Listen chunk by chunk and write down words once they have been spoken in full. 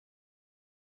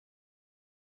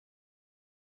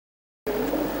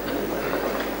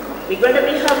We're going to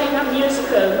be having a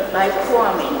musical by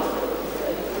Kwame.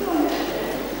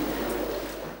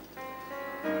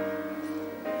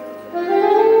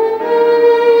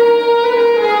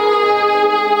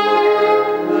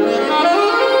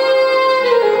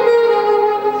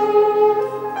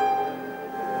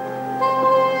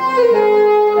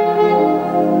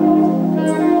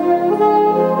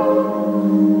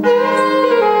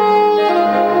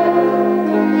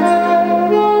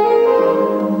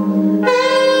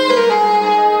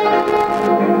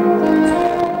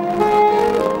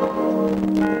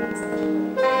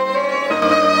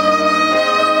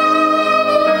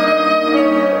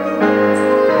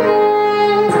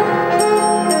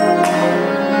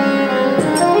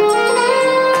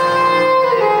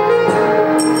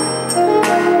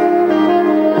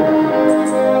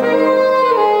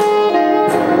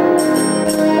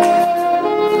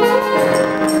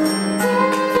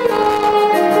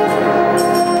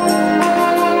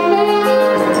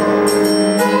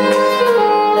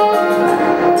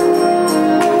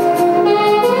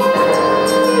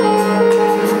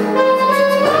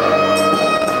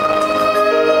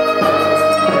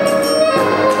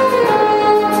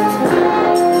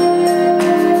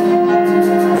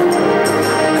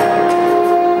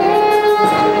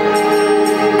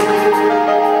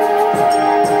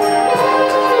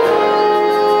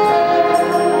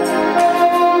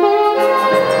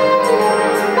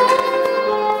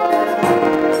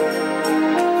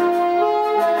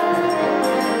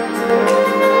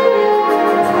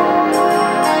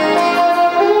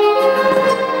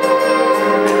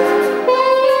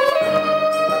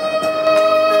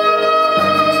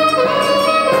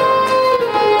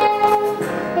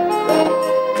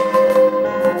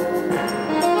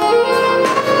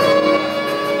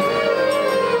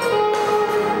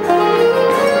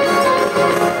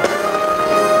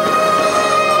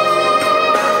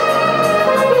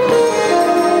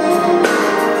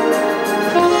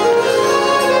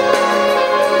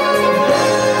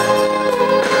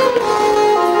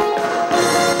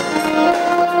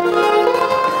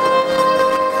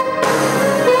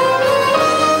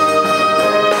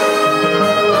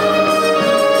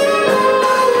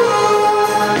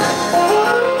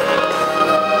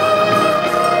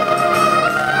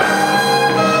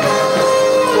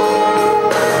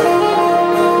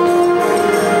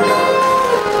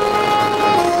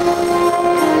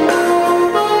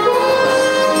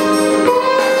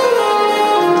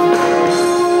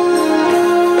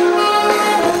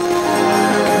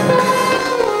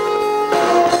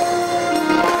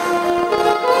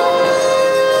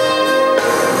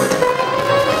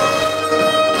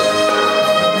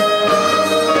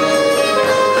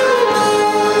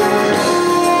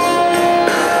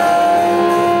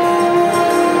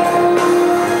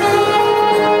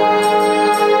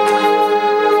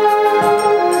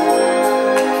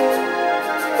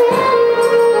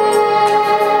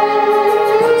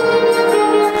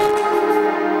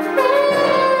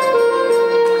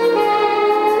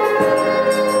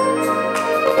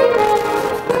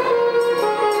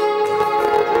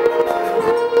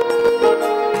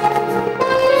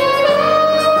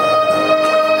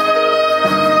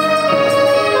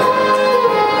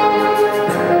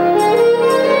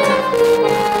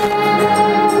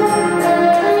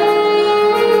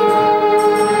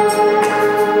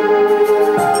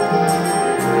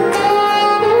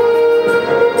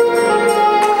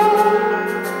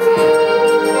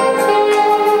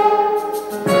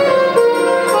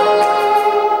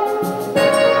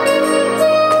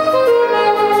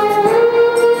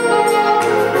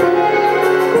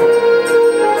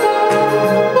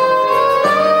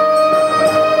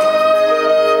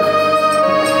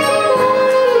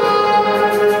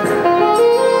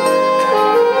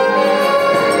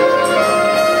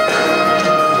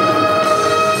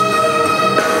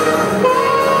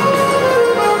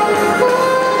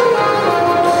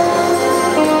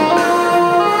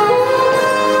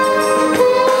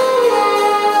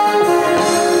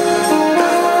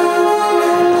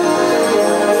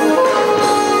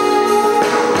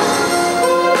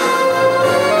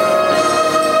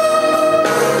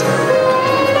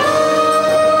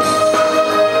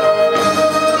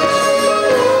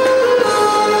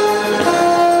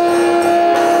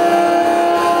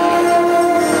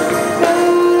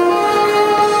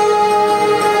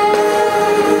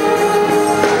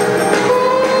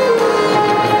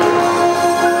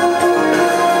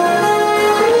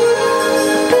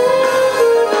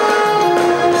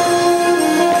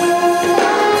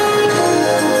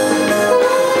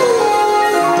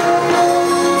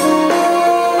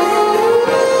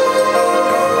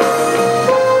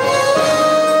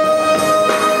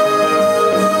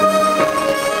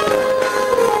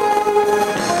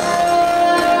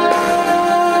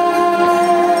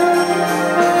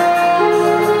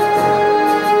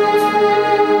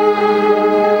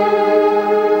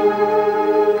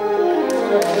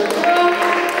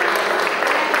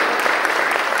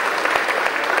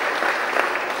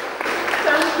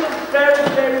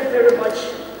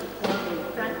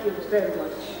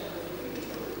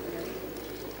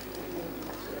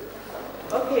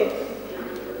 Okay.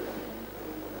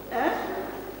 Huh?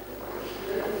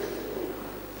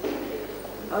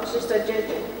 Oh, Sister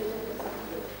JJ.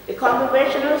 The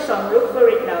congregational song, look for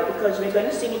it now because we're going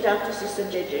to sing it after Sister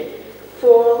JJ.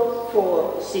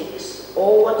 446.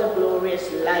 Oh, what a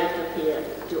glorious light appear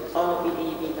to all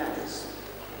believing eyes.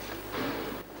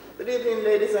 Good evening,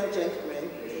 ladies and gentlemen.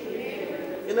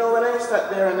 You know, when I sat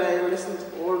there and I listened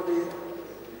to all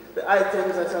the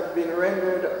items that have been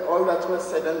rendered, all that was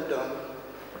said and done,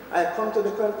 I come to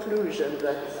the conclusion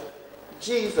that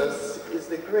Jesus is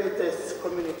the greatest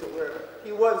community worker.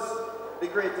 He was the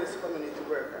greatest community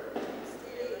worker.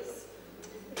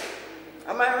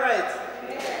 Am I right?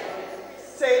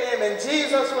 Yes. Say amen.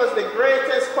 Jesus was the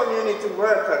greatest community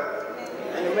worker.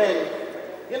 Amen.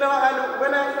 You know, and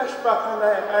when I flash back and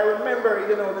I remember,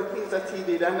 you know, the things that he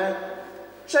did, and I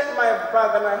checked my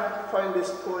bag and I found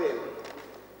this poem.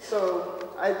 So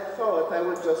I thought I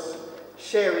would just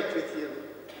share it with you.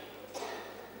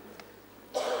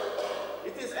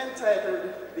 It is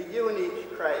entitled, The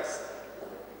Unique Christ.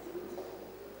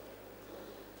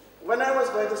 When I was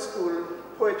going to school,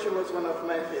 poetry was one of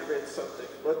my favorite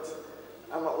subjects, but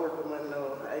I'm an old woman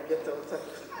now. I get out of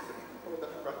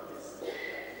practice.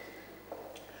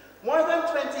 More than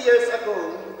 20 years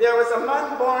ago, there was a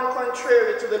man born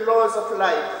contrary to the laws of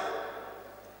life.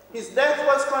 His death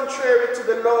was contrary to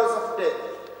the laws of death.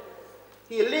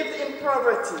 He lived in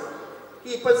poverty.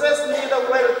 He possessed neither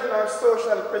wealth nor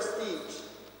social prestige.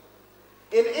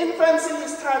 In infancy, he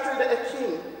startled a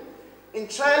king. In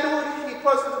childhood, he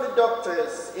puzzled the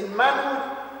doctors. In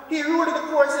manhood, he ruled the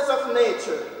courses of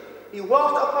nature. He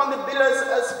walked upon the billows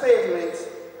as pavement,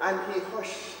 and he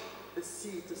hushed the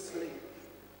sea to sleep.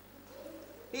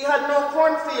 He had no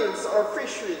cornfields or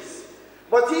fisheries,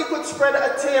 but he could spread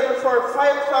a table for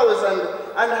 5,000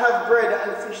 and have bread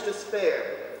and fish to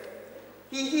spare.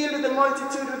 He healed the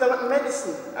multitude without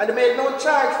medicine and made no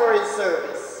charge for his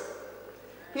service.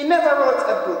 He never wrote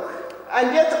a book,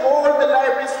 and yet all the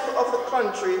libraries of the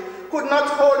country could not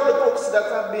hold the books that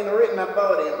have been written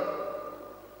about him.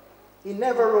 He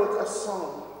never wrote a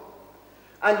song,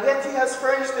 and yet he has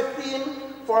furnished the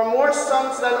theme for more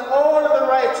songs than all the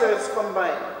writers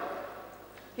combined.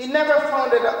 He never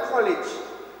founded a college,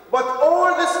 but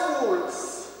all the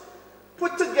schools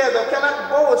put together cannot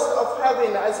boast of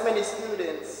having as many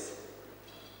students.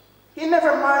 He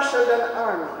never marshaled an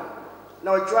army,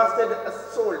 nor drafted a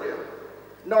soldier,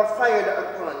 nor fired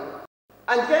a gun.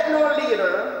 And yet no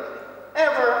leader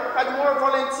ever had more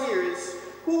volunteers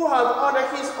who have, under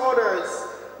his orders,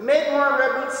 made more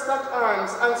rebels stock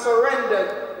arms and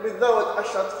surrendered without a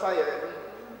shot fired.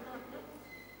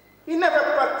 He never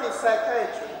practiced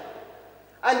psychiatry,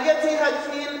 and yet he had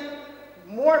healed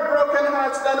more broken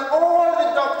hearts than all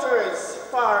the doctors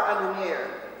far and near.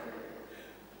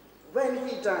 When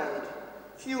he died,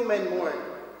 few men mourned,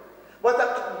 but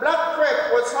a black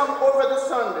crape was hung over the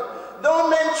sun, though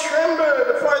men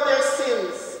trembled for their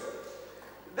sins.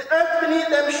 The earth beneath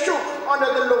them shook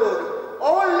under the load.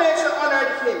 All nature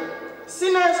honored him.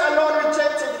 Sinners alone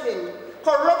rejected him.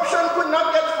 Corruption could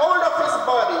not get hold of his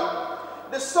body.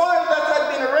 The soil that had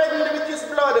been reddened with his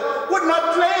blood could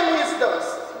not claim his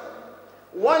dust.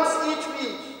 Once each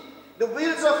week, the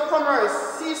wheels of commerce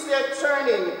ceased their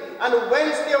turning and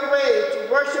went their way to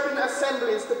worshiping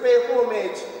assemblies to pay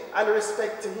homage and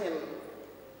respect to him.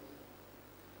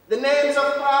 The names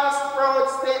of past proud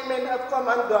statesmen have come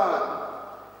and gone.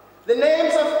 The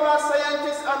names of past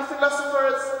scientists and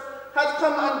philosophers have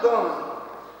come and gone.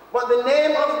 But the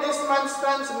name of this man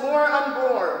stands more and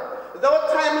more. Though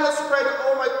time has spread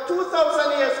over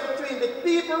 2,000 years between the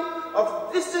people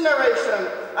of this generation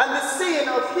and the scene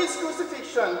of his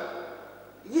crucifixion,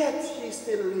 yet he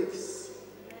still lives.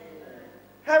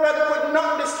 Herod could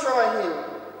not destroy him,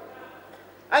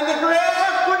 and the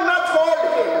grave could not hold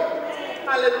him.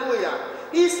 Hallelujah.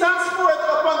 He stands forth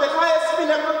upon the highest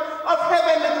pinnacle of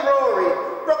heavenly glory,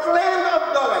 proclaimed of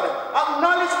God,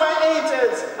 acknowledged by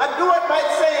angels, adored by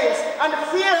saints, and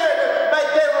feared by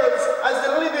devils as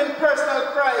the living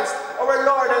personal Christ, our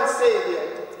Lord and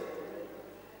Savior.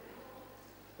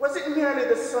 Was it merely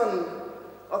the son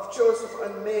of Joseph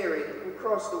and Mary who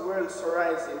crossed the world's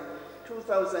horizon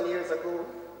 2,000 years ago?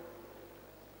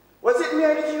 Was it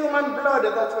merely human blood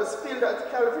that was spilled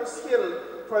at Calvary's Hill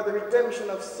for the redemption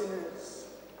of sinners?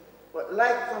 But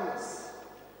like Thomas,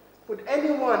 could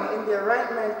anyone in their right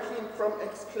mind keep from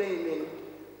exclaiming,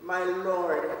 "My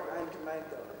Lord and my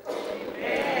God"?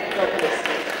 Amen. God bless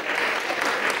you.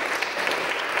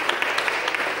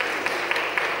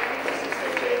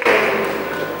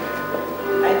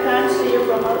 I can't see you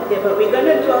from out there, but we're going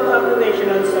to do a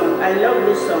congregational song. I love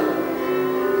this song.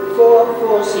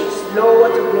 446. Lo,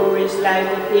 what a glorious light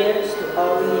appears to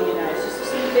our Lady and our Sister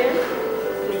Cynthia.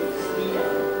 Please, leader.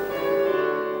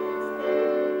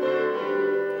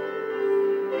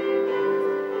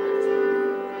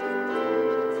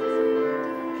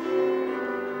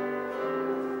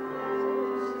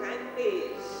 Thank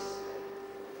you.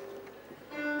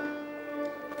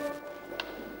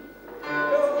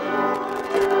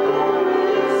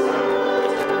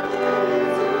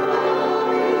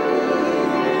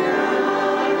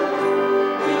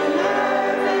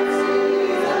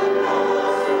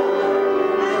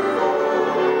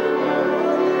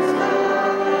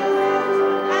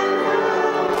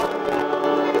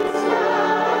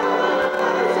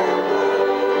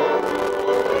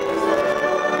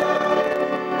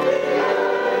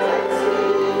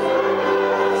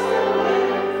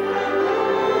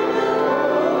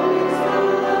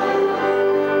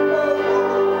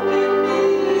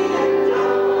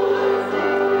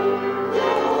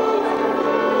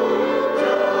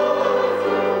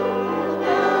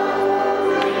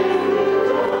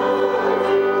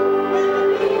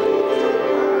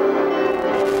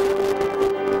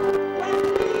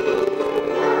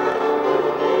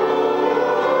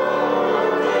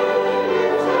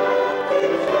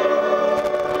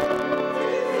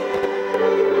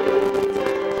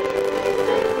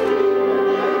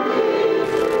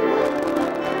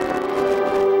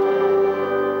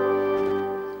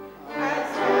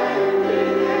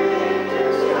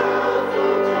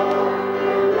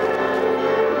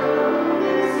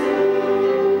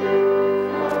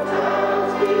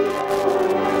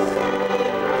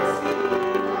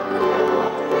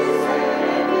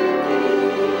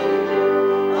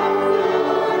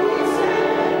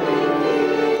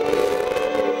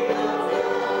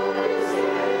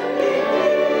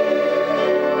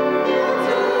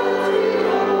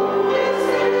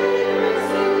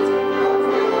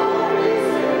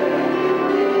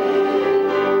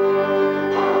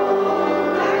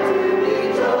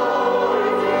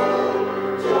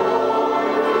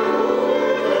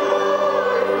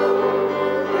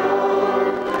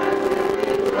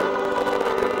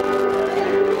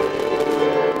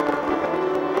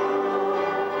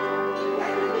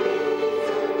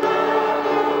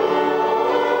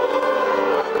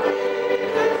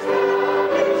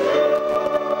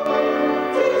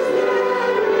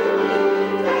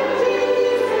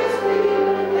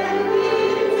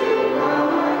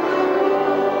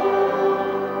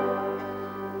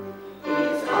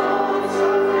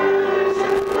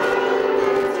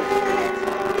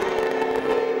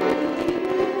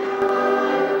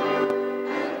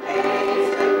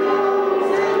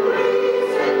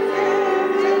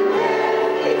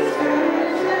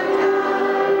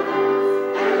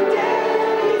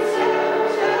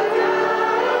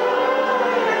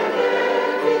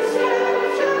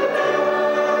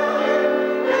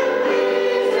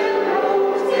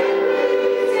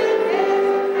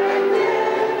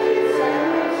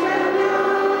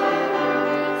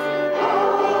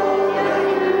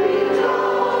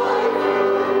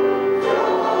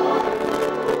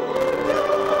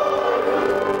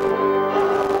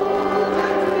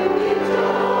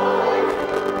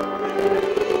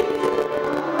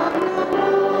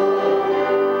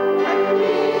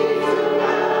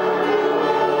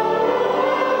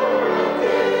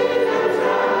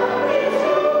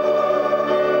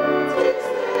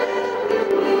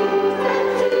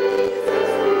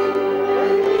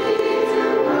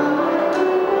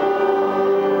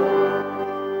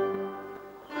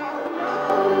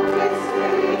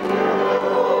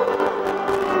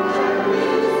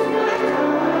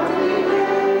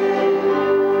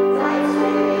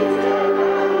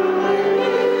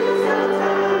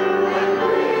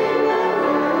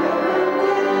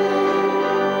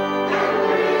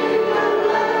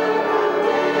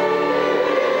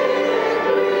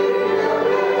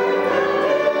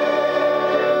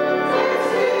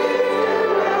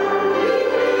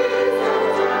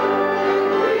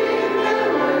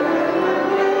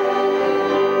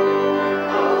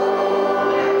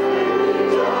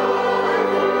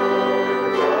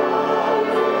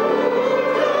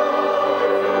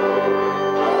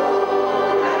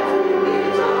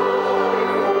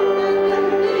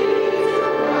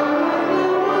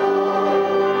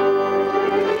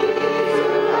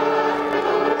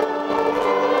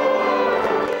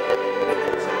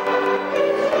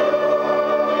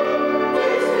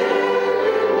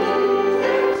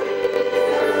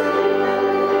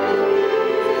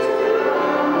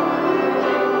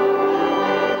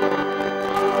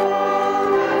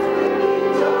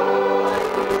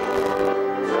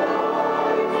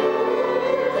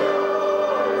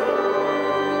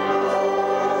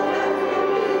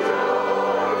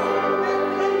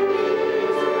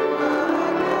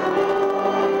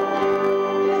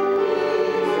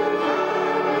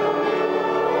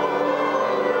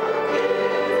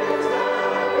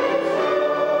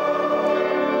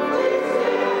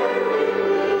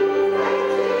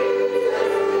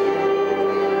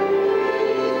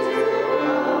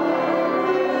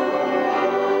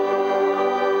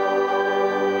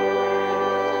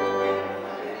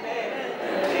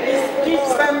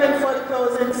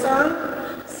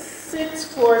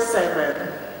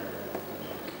 647.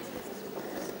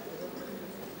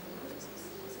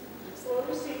 Before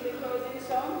we sing the closing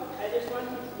song, I just want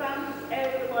to thank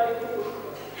everybody who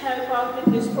helped out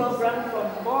with this program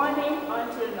from morning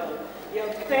until now.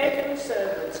 Your faithful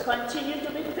servants. Continue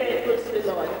to be faithful to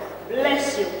the Lord.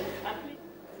 Bless you.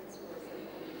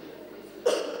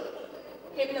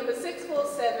 Hymn number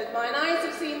 647, Mine Eyes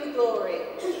Have Seen the Glory.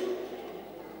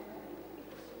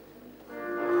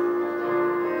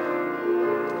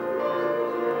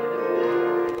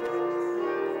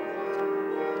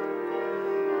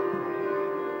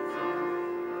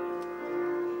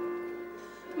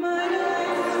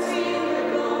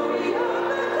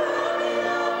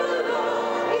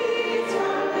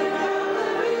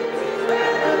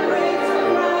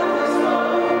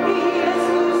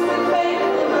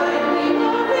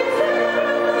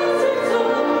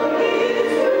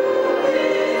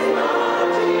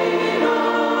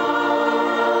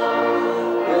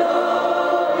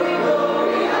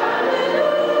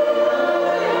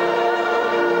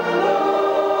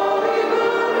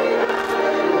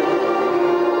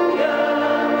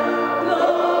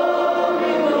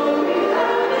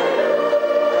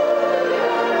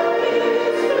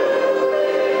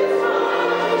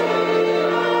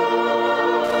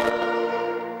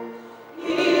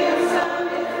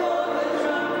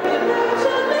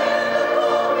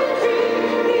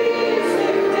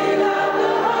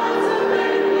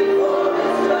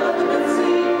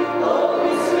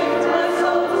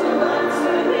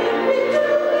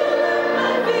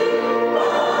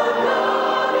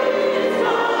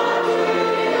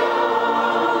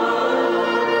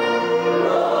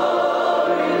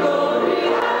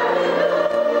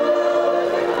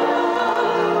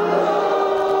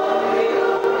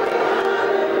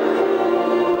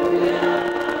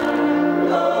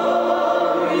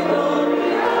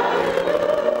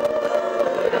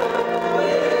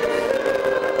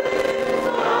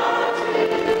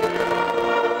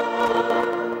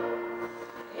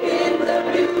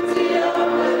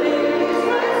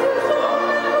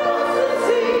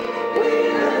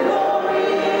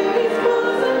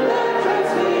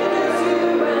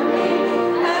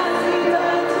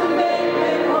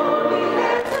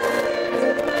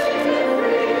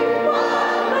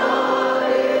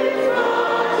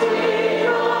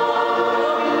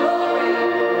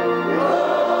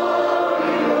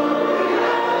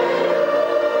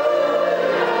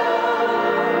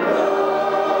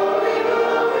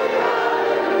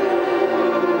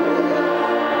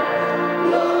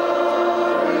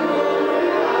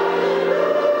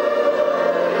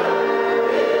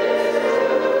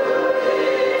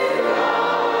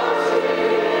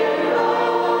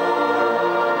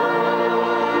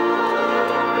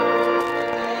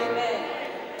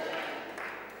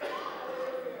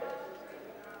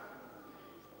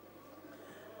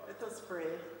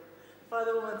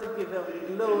 Father, we want to give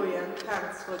you glory and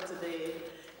thanks for today.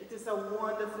 It is a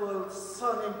wonderful,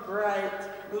 sunny,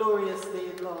 bright, glorious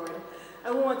day, Lord.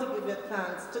 And we want to give you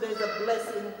thanks. Today is a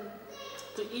blessing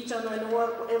to each and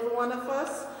every one of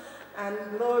us. And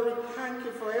Lord, we thank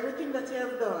you for everything that you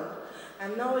have done.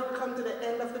 And now we come to the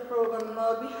end of the program,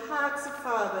 Lord. We ask you,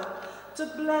 Father, to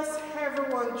bless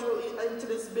everyone into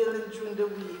this building during the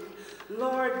week.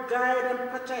 Lord, guide and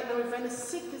protect them. If any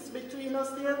sickness between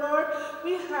us, dear Lord,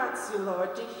 we ask you,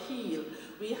 Lord, to heal.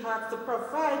 We have to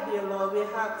provide, dear Lord. We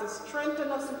have to strengthen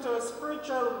us into our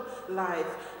spiritual life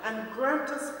and grant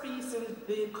us peace in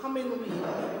the coming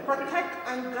week. Protect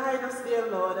and guide us, dear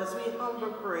Lord, as we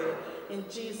humbly pray. In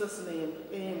Jesus' name,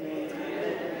 amen.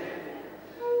 Amen.